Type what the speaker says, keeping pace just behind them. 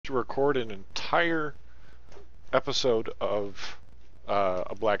to record an entire episode of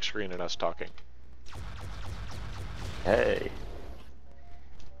a black screen and us talking. Hey.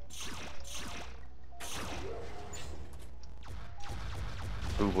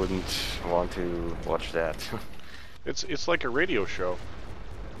 Who wouldn't want to watch that? It's like a radio show.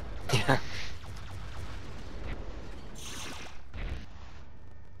 Yeah.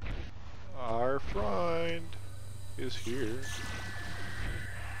 Our friend is here.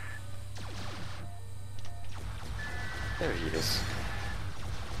 There he is.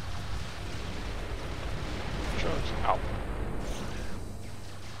 Chunks. Ow.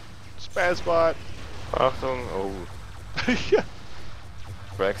 Spazbot. Achtung, oh. Yeah.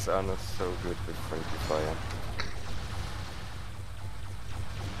 Cracks are not so good with friendly fire.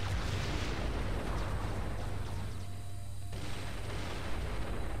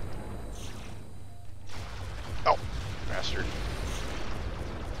 Oh, bastard.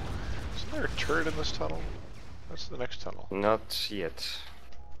 Isn't there a turret in this tunnel? That's the next tunnel. Not yet.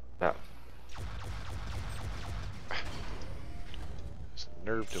 No. It's the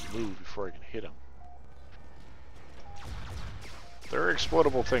nerve to move before I can hit him. There are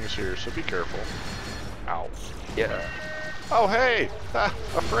explodable things here, so be careful. Ow. Yeah. Oh, hey! Ah,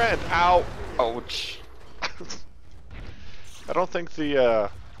 a friend! Ow! Ouch. I don't think the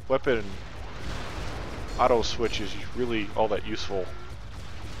weapon auto switch is really all that useful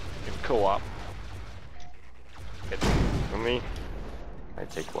in co-op. For me, I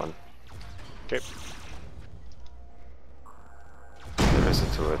take one. Okay. There is a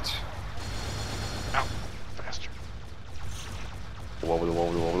turret. Ow! Faster. Wobble,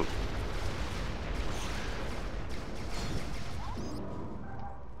 wobble, wobble.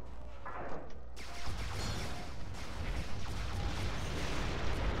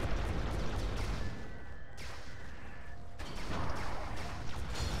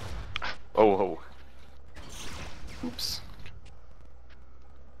 Oh, oh. Oops.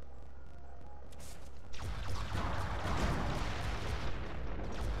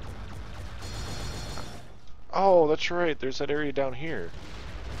 Oh, that's right. There's that area down here.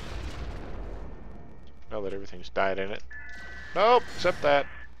 Now that everything's died in it. Nope, except that.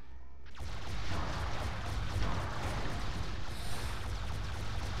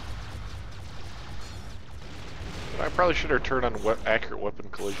 I probably should have turned on accurate weapon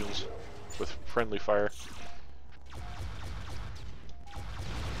collisions with friendly fire.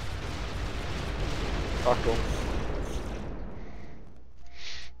 Talk to him.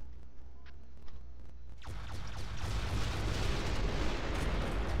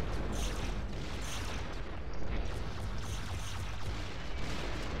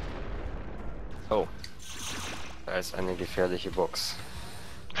 Oh. Da ist eine gefährliche Box.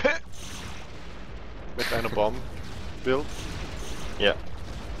 Mit einer Bombe build. Ja.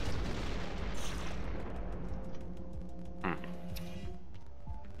 Hm.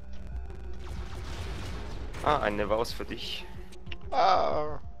 Ah, eine Maus für dich.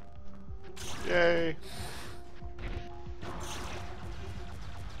 Ah! Yay!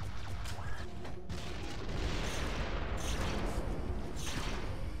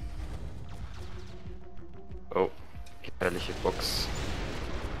 Oh, gefährliche Box.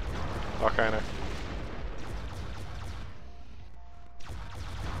 Noch eine.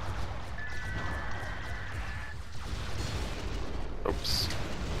 Oops.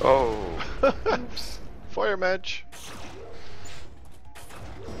 Oh. Oops. Fire match.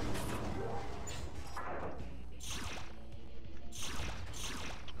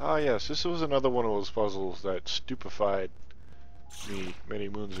 Ah yes, this was another one of those puzzles that stupefied me many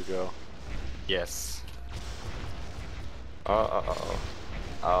moons ago. Yes. Oh.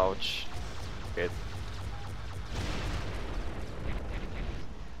 Ouch. Good.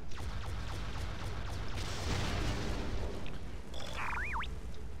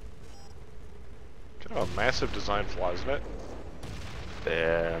 Kind of a massive design flaw, isn't it?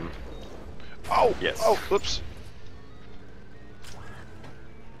 Oh! Yes. Oh, oops.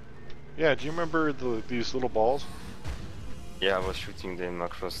 Yeah, do you remember these little balls? Yeah, I was shooting them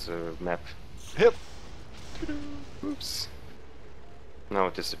across the map. Hip! Oops. Now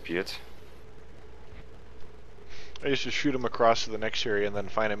it disappeared. I used to shoot them across to the next area and then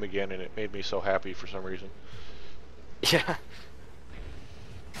find them again, and it made me so happy for some reason. Yeah.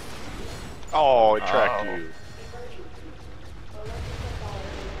 Oh, it tracked Oh. you.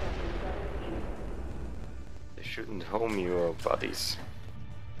 They shouldn't home your buddies.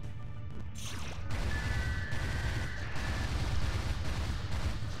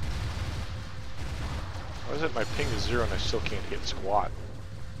 Why is it my ping is 0 and I still can't hit squat?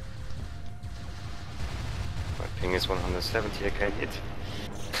 My ping is 170, I can't hit.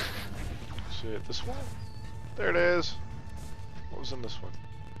 Is it this one? There it is. What was in this one?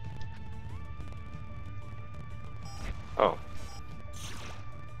 Oh.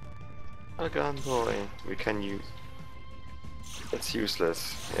 A gun boy. We can use. It's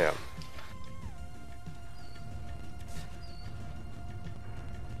useless. Yeah.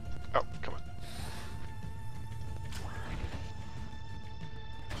 Oh, come on.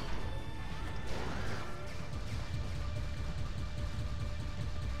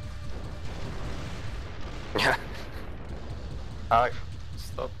 Yeah. Ah,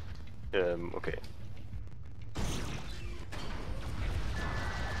 stop. Okay.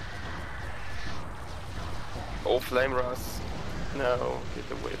 Oh, flame rust. No,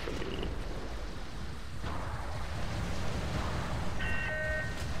 get away from me.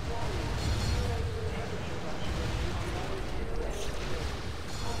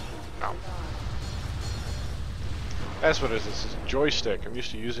 Ow. That's what it is. It's a joystick. I'm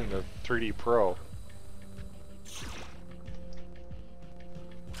used to using the 3D Pro.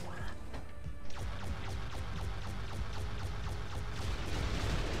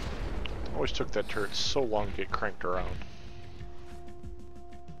 Always took that turret so long to get cranked around.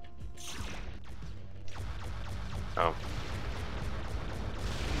 Oh.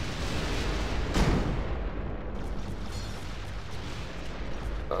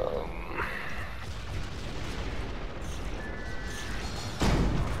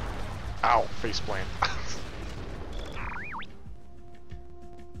 Ow, faceplant.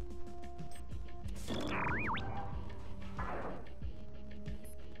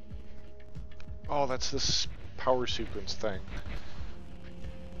 Oh, that's this power sequence thing.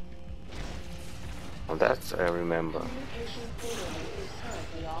 Well, that's I remember.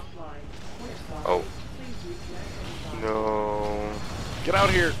 Oh. No. Get out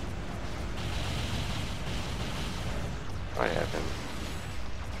here! I haven't.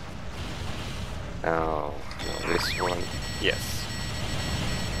 Oh, no, this one. Yes.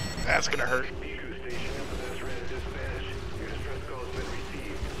 That's gonna hurt.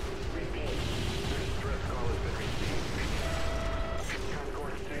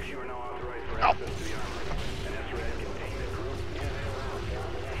 Ow.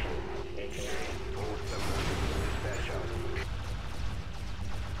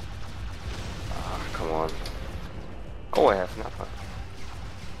 Ah, come on. Oh, I have nothing.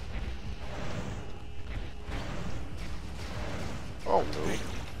 Oh, no.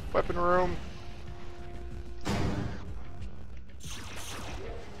 Weapon room.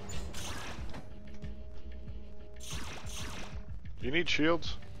 You need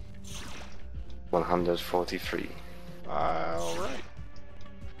shields? 143. Alright.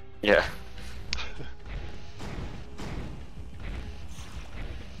 Yeah.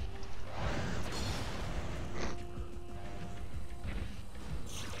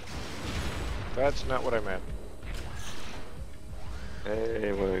 That's not what I meant.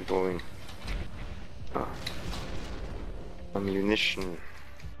 Hey, where are we going? Ah. Ammunition.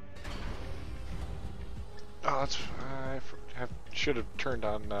 Oh, that's... should have turned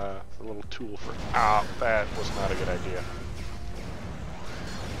on the little tool for... Ah, that was not a good idea.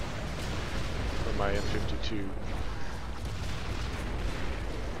 For my M52.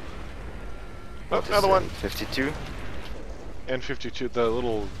 Oh, another one! 52? N52, the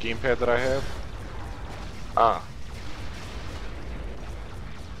little gamepad that I have. Ah.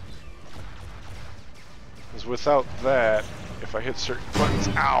 Because without that, if I hit certain buttons,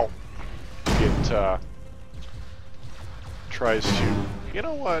 ow! It, tries to... You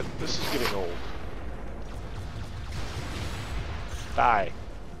know what? This is getting old. Die.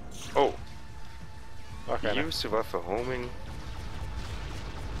 Oh. Okay. Use the Waffe homing.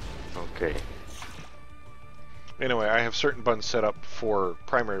 Okay. Anyway, I have certain buttons set up for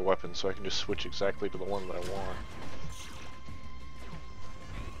primary weapons, so I can just switch exactly to the one that I want.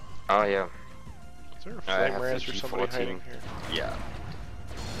 Oh yeah. Is there a flame res or somebody G14. hiding here? Yeah.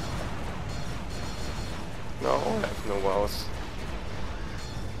 No, I have no wows.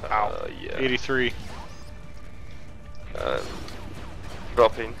 Ow. Yeah. 83.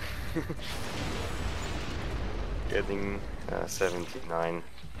 Dropping. Getting 79.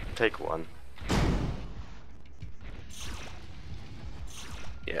 Take one.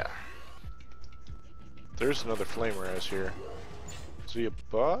 Yeah. There's another flame res here. Is he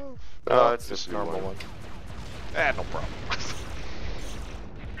above? No, it's just just a normal one. Ah, no problem.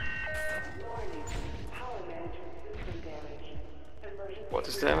 What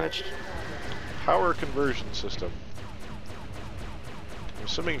is damaged? Power conversion system. I'm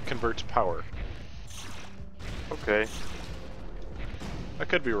assuming it converts power. Okay. I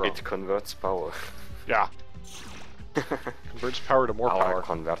could be wrong. It converts power. Yeah. Converts power to more power.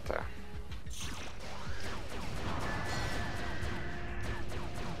 Converter.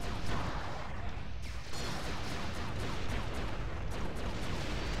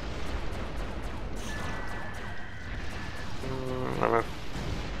 I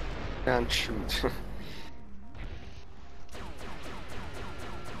can't shoot.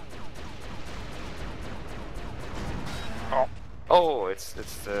 Oh, Oh, it's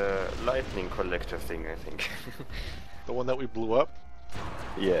the lightning collector thing, I think. the one that we blew up.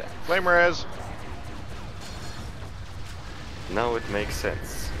 Yeah. Flame res. Now it makes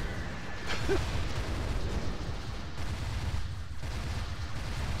sense. I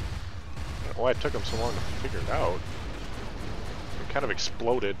don't know why it took him so long to figure it out. It kind of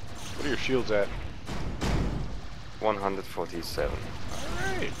exploded. What are your shields at? 147.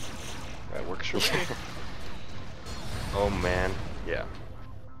 Alright. That works for me. Oh man, yeah.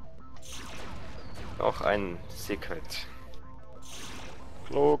 Noch ein Secret.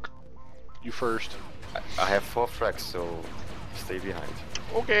 Cloak. You first. I have 4 frags, so stay behind.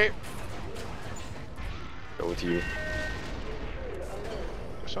 Okay. Go to you.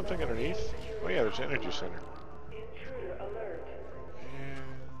 There's something underneath. Oh yeah, there's an energy center.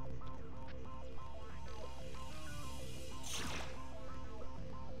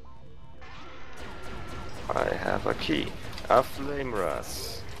 I have a key. A flame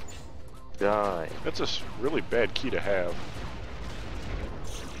ras. Die. That's a really bad key to have.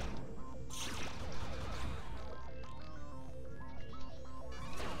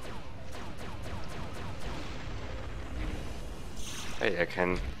 Hey, I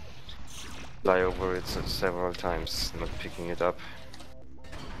can fly over it several times, not picking it up.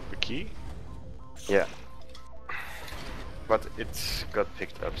 The key? Yeah. But it got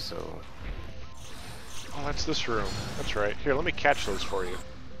picked up, so... Oh, that's this room. That's right. Here, let me catch those for you.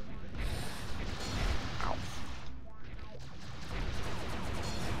 Ow.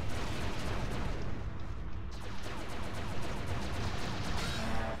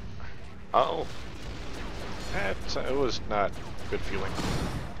 Oh! It was not a good feeling.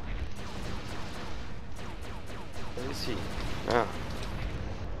 Let me see. Ah.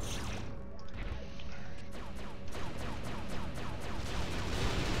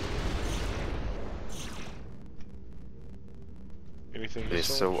 Anything It's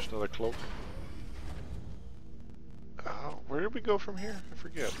useful? so- Just another cloak? Where did we go from here? I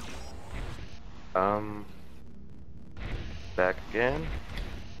forget. Back again.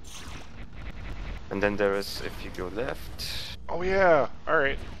 And then there is, if you go left, Oh yeah!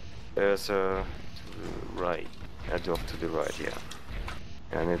 Alright. there's a to the right. A door to the right, yeah.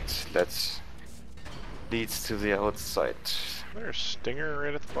 And it leads to the outside. There's a stinger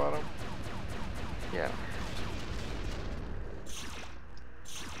right at the bottom. Yeah.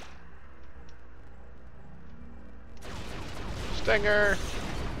 Stinger!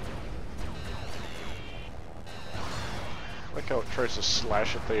 I like how it tries to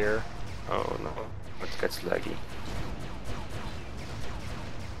slash at the air. Oh no, it gets laggy.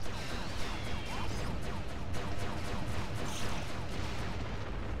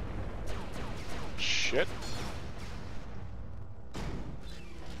 Shit.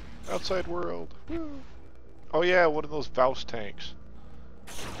 Outside world. Woo. Oh yeah, one of those Faust tanks.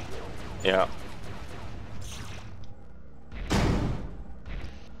 Yeah.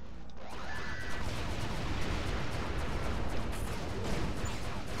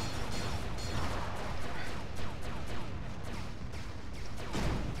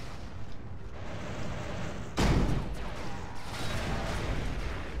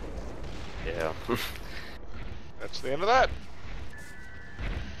 Yeah. That's the end of that.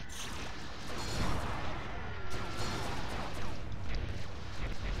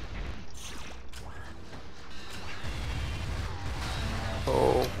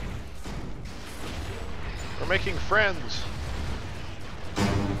 Oh. We're making friends.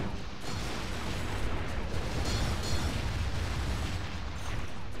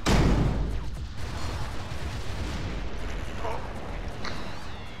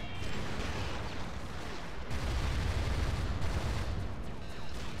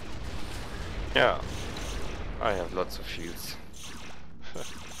 Yeah. I have lots of shields.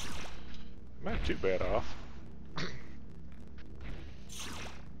 Not too bad off.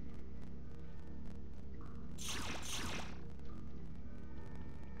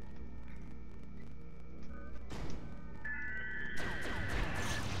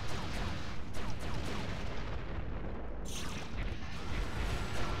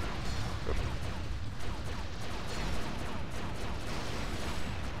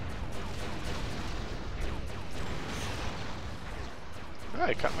 Ah,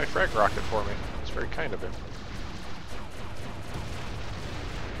 he cut my frag rocket for me. It's very kind of him.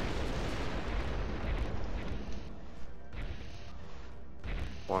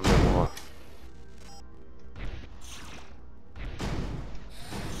 One more.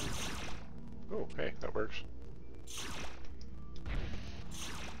 Oh, hey, that works.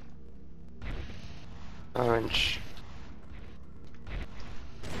 Orange.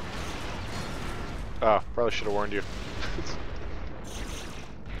 Ah, probably should have warned you.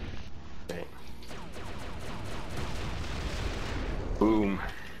 Okay. Boom.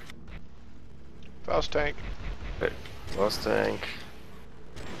 Faust tank. Okay. Lost tank.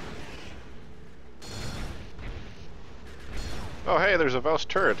 Oh hey, there's a Faust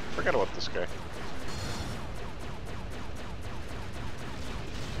turret. Forget about this guy.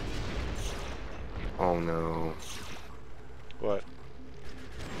 Oh no. What?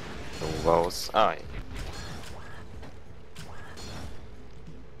 The Boogie and I.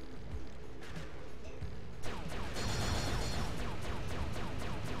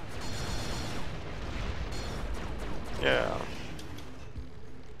 Yeah.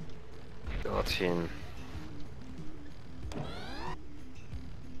 Got him.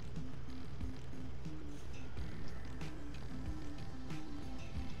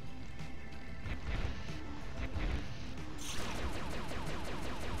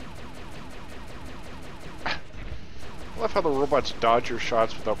 I love how the robots dodge your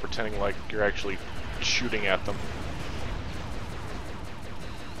shots without pretending like you're actually shooting at them.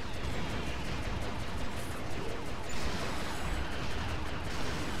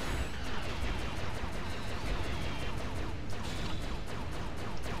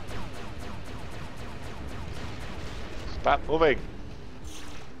 Stop moving!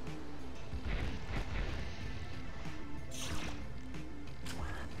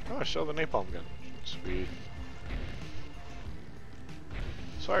 Oh, I saw the napalm gun. Sweet.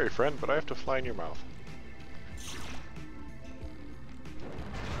 Sorry, friend, but I have to fly in your mouth.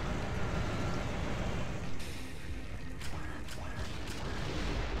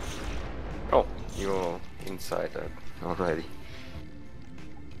 Oh, you're inside that already.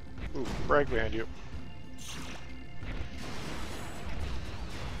 Ooh, frag behind you.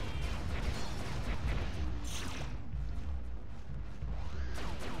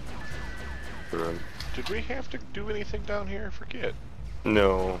 Burn. Did we have to do anything down here? I forget.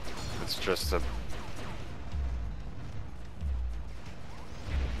 No, it's just a...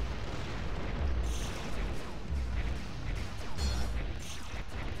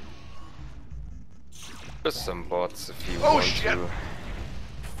 Just some bots if you want shit. to...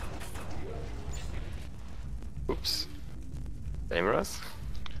 Oops. Aimers?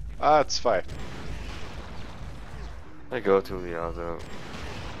 Ah, it's fine. I go to the other...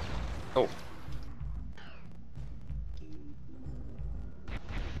 Oh.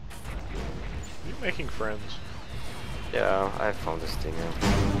 You making friends? Yeah, I found a stinger.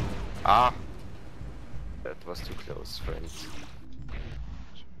 Ah! That was too close, friends.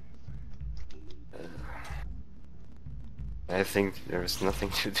 I think there is nothing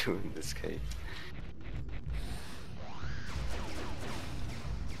to do in this cave.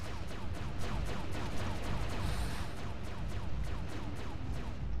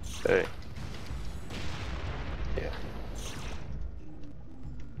 Hey. Yeah.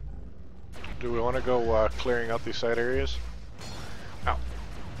 Do we want to go clearing out these side areas? Ow.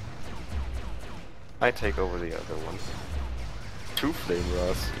 I take over the other one. 2 flame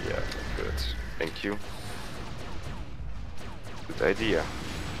rods. Yeah, good. Thank you. Good idea.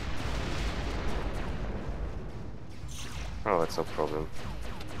 Oh, that's no problem.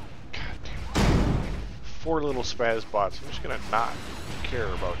 God damn. 4 little spaz bots. I'm just gonna not care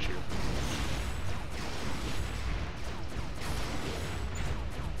about you.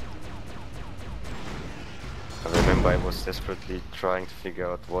 I remember I was desperately trying to figure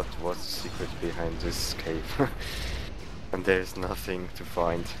out what was the secret behind this cave. And there is nothing to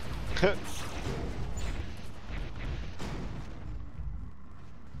find.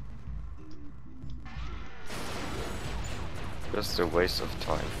 Just a waste of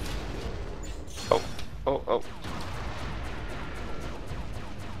time. Oh, oh, oh.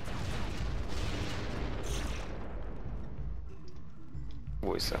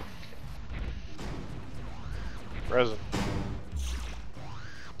 Who is that? Resin.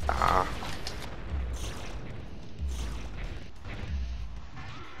 Ah.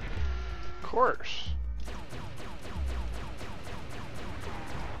 Of course.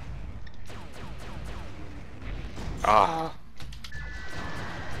 Ah.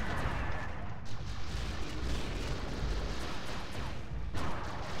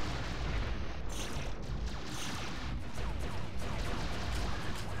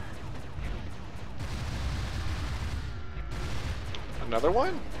 Another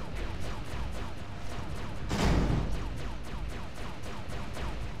one?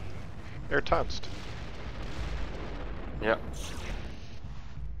 They're tunced. Yeah.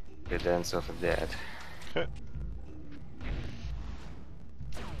 The dance of the dead.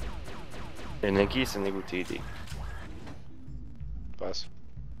 Energie ist eine gute Idee. Was?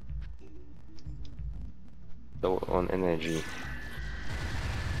 Low on Energy.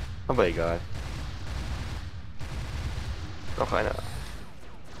 Aber egal. Noch einer.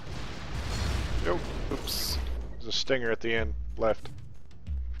 Yo, Ups. there's a stinger at the end, left.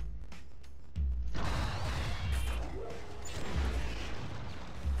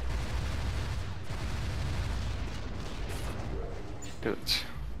 Good.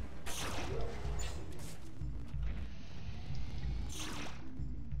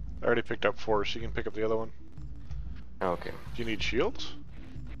 I already picked up 4, so you can pick up the other one. Okay. Do you need shields?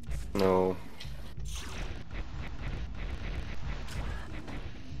 No.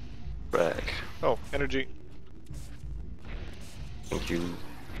 Back. Oh, energy. Thank you.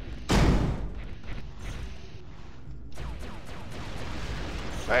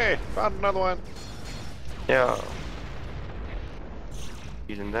 Hey, found another one. Ja.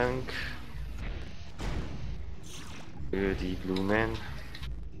 Vielen Dank für die Blumen.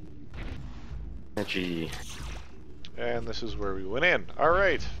 Energy. And this is where we went in.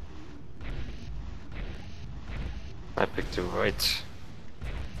 Alright. I picked the right.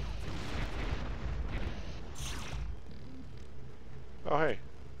 Oh, hey.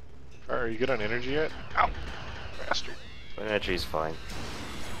 Are you good on energy yet? Ow! Bastard. Energy is fine.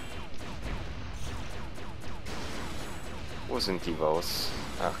 Wo sind die Waus?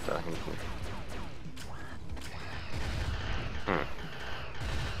 Ach, da hinten. Hm.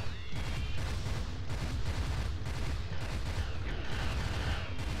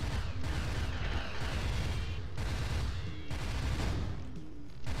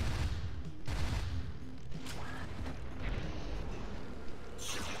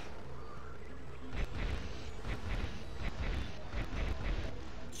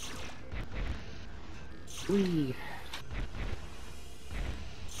 Ui.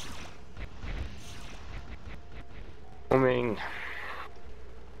 Coming.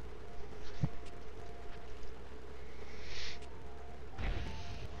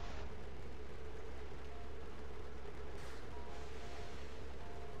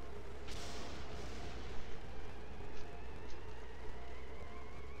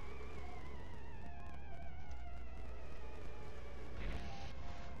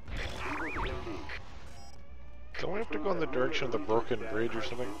 Don't we have to go in the direction of the broken bridge or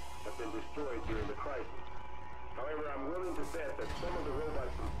something? Have been destroyed during the crisis. However, I'm willing to bet that some of the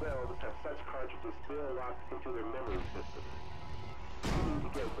robots themselves have such cartridges still locked into their memory system. We need to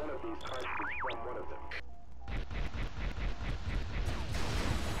get one of these cartridges from one of them.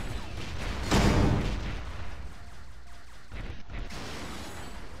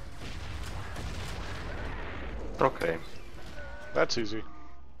 Okay. That's easy.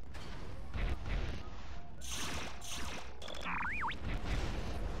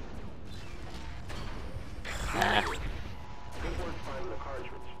 Good work finding the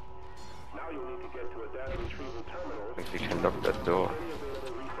cartridge. Now you'll need to get to a data retrieval terminal. I think we can lock that door. Any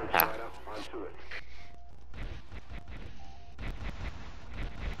available research Ah. data onto it.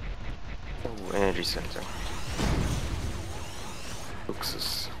 Oh, energy center.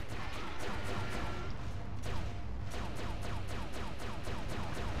 Luxus.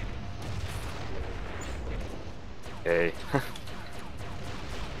 Okay.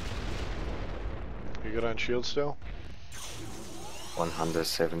 You good on shield still?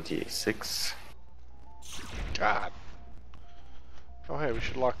 176. God. Oh, hey, we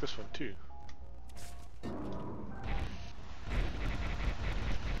should lock this one too.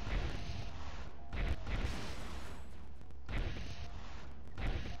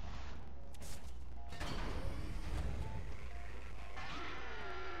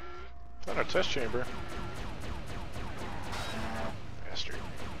 Not a test chamber. Bastard.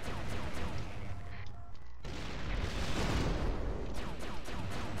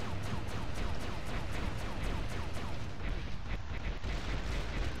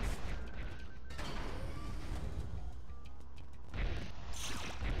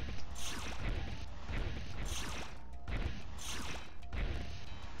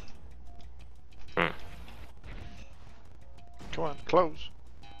 Come on, close.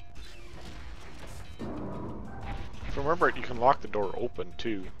 If I remember it, you can lock the door open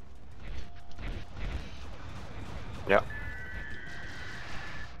too. Yeah.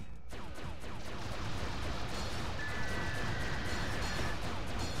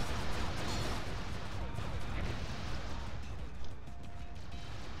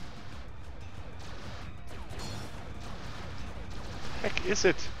 Heck is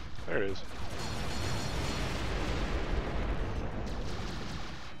it? There it is.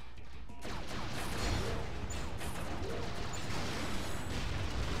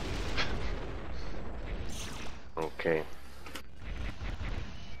 Okay.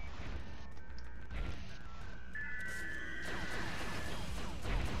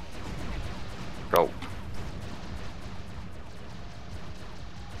 Go.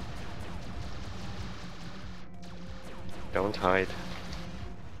 Don't hide.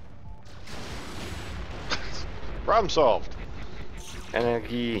 Problem solved.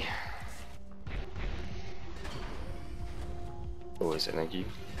 Energie. Wo ist Energie?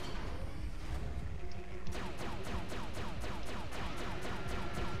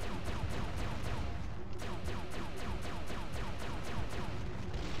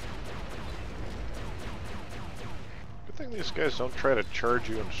 Good thing these guys don't try to charge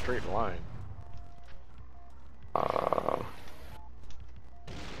you in a straight line.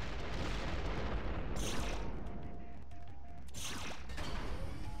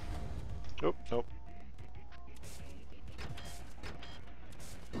 Nope, nope.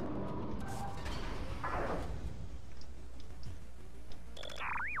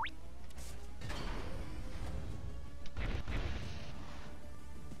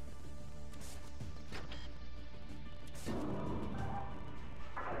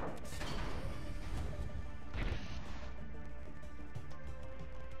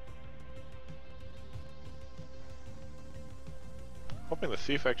 Hoping the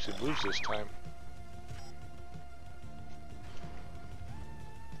thief actually moves this time.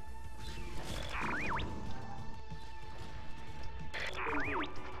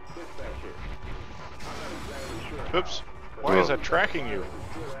 Oops. Why is that tracking you?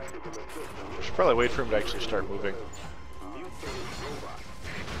 I should probably wait for him to actually start moving.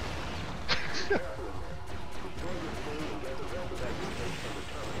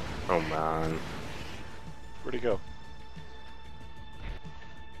 Oh man. Where'd he go?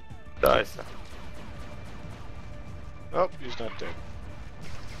 Da ist er. Oh, he's not dead.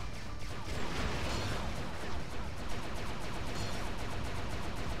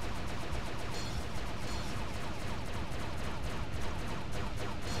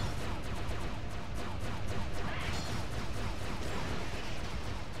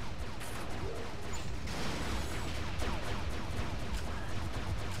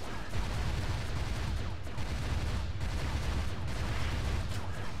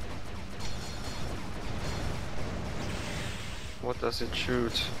 What does it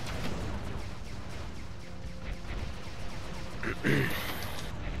shoot?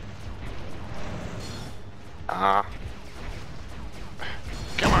 Ah.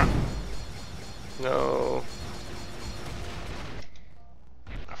 Come on! No.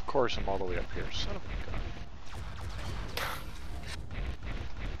 Of course I'm all the way up here, son of a gun.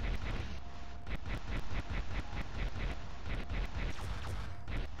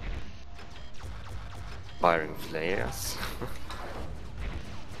 Firing flares.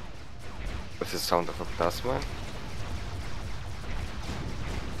 With the sound of a plasma.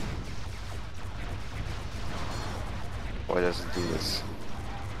 Why does it do this?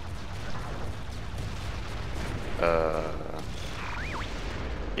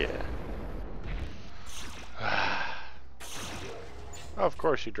 Yeah. Of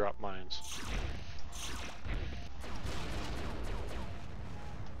course you drop mines.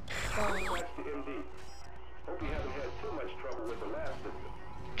 That's the MD. Hope you haven't had too much trouble with the last system.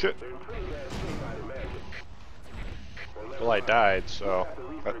 Shit. They're in pretty bad shape, I'd imagine. Well, I died, so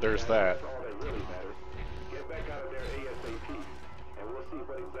there's that. That's all that really matters. Get back out of there ASAP, and we'll see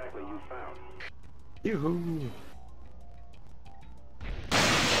what exactly you found. Yoo-hoo!